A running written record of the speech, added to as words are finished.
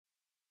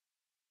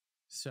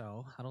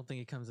So I don't think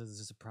it comes as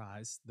a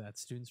surprise that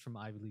students from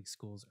Ivy League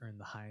schools earn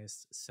the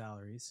highest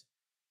salaries.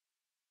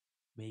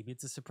 Maybe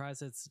it's a surprise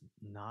that's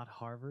not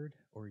Harvard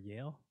or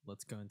Yale.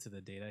 Let's go into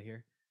the data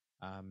here.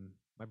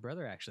 My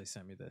brother actually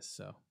sent me this,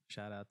 so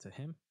shout out to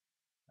him.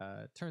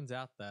 It turns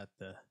out that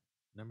the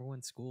number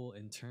one school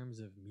in terms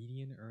of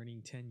median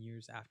earning 10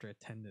 years after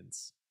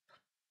attendance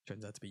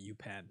turns out to be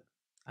UPenn.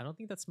 I don't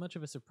think that's much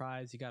of a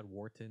surprise. You got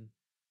Wharton,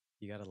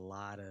 you got a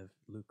lot of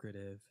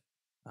lucrative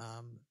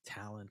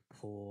talent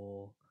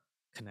pool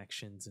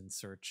connections and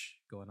search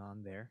going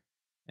on there.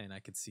 And I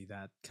could see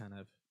that kind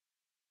of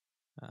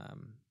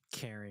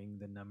carrying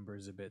the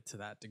numbers a bit to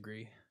that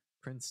degree.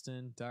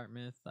 Princeton,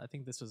 Dartmouth, I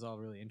think this was all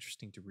really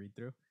interesting to read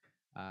through.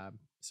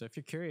 So if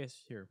you're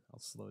curious, here,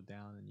 I'll slow it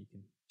down and you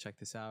can check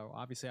this out.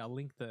 Obviously, I'll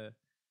link the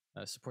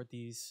support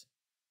these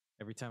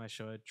every time I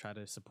show it. Try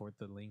to support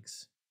the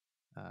links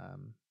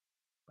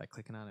by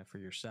clicking on it for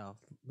yourself.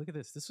 Look at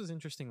this. This was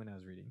interesting when I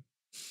was reading.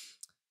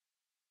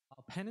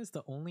 Penn is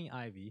the only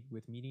Ivy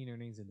with median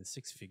earnings in the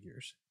six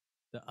figures.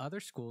 The other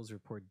schools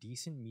report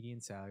decent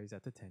median salaries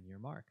at the 10-year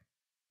mark,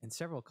 and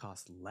several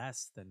cost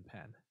less than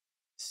Penn.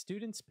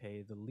 Students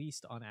pay the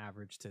least on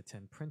average to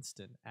attend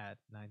Princeton at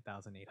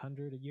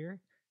 $9,800 a year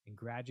and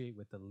graduate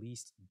with the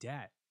least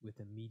debt with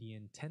a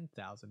median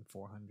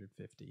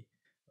 $10,450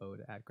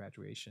 owed at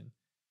graduation.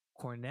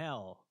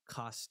 Cornell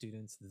costs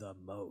students the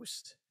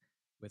most,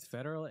 with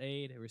federal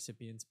aid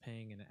recipients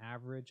paying an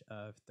average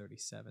of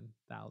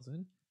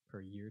 $37,000 per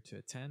year to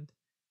attend.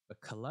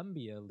 But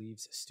Columbia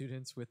leaves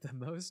students with the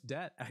most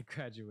debt at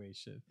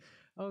graduation.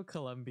 Oh,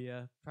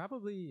 Columbia.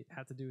 Probably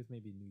had to do with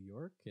maybe New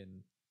York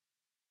and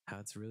how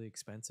it's really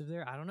expensive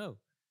there. I don't know.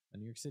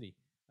 New York City.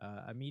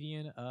 A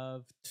median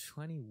of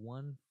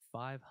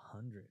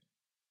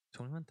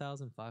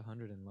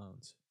 $21,500 in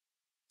loans.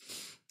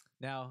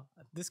 Now,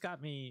 this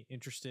got me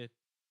interested.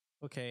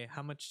 Okay,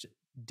 how much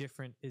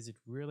different is it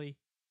really?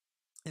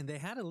 And they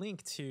had a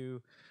link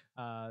to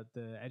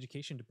the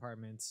education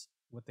department's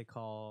what they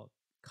call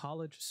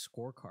college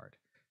scorecard.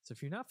 So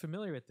if you're not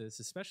familiar with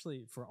this,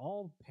 especially for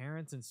all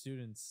parents and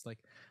students, like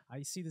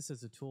I see this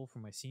as a tool for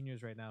my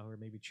seniors right now who are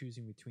maybe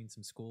choosing between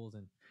some schools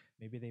and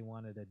maybe they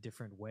wanted a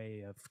different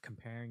way of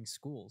comparing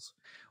schools.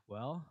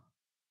 Well,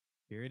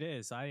 here it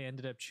is. I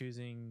ended up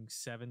choosing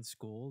 7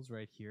 schools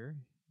right here.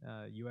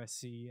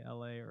 USC,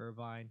 LA,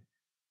 Irvine,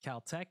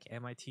 Caltech,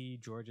 MIT,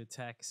 Georgia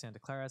Tech, Santa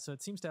Clara. So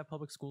it seems to have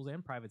public schools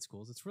and private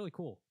schools. It's really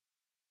cool.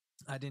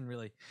 I didn't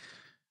really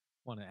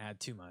want to add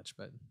too much,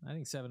 but I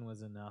think 7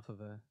 was enough of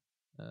a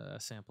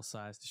sample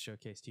size to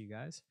showcase to you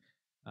guys.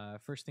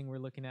 First thing we're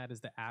looking at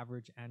is the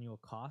average annual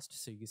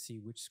cost. So you can see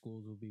which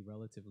schools will be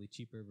relatively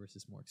cheaper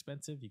versus more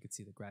expensive. You can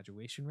see the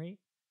graduation rate.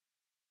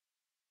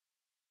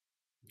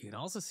 You can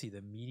also see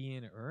the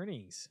median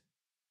earnings,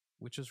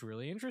 which is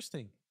really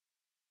interesting.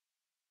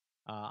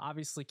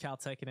 Obviously,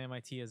 Caltech and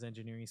MIT as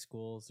engineering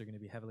schools, they're going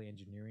to be heavily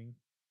engineering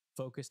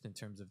focused in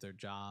terms of their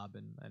job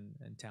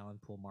and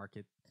talent pool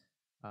market.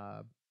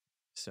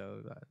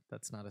 So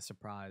that's not a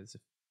surprise.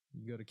 If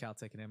you go to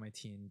Caltech and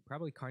MIT, and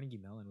probably Carnegie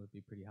Mellon would be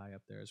pretty high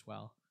up there as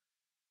well.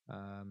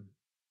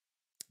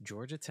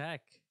 Georgia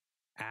Tech,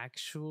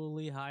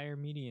 actually higher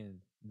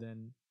median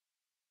than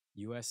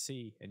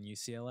USC and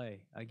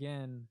UCLA.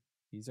 Again,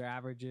 these are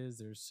averages.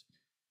 There's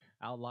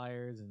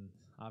outliers, and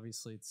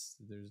obviously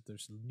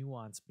there's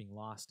nuance being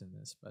lost in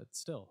this, but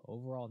still,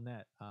 overall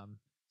net,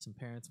 some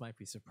parents might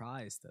be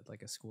surprised that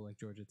like a school like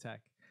Georgia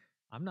Tech.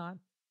 I'm not.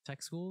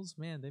 Tech schools,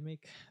 man, they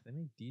make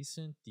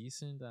decent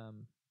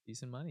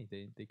money.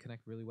 They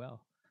connect really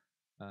well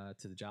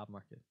to the job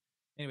market.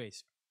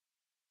 Anyways,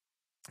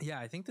 yeah,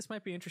 I think this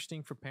might be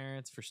interesting for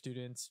parents, for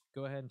students.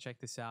 Go ahead and check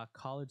this out,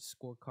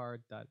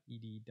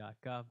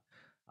 collegescorecard.ed.gov.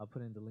 I'll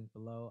put in the link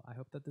below. I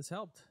hope that this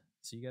helped.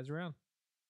 See you guys around.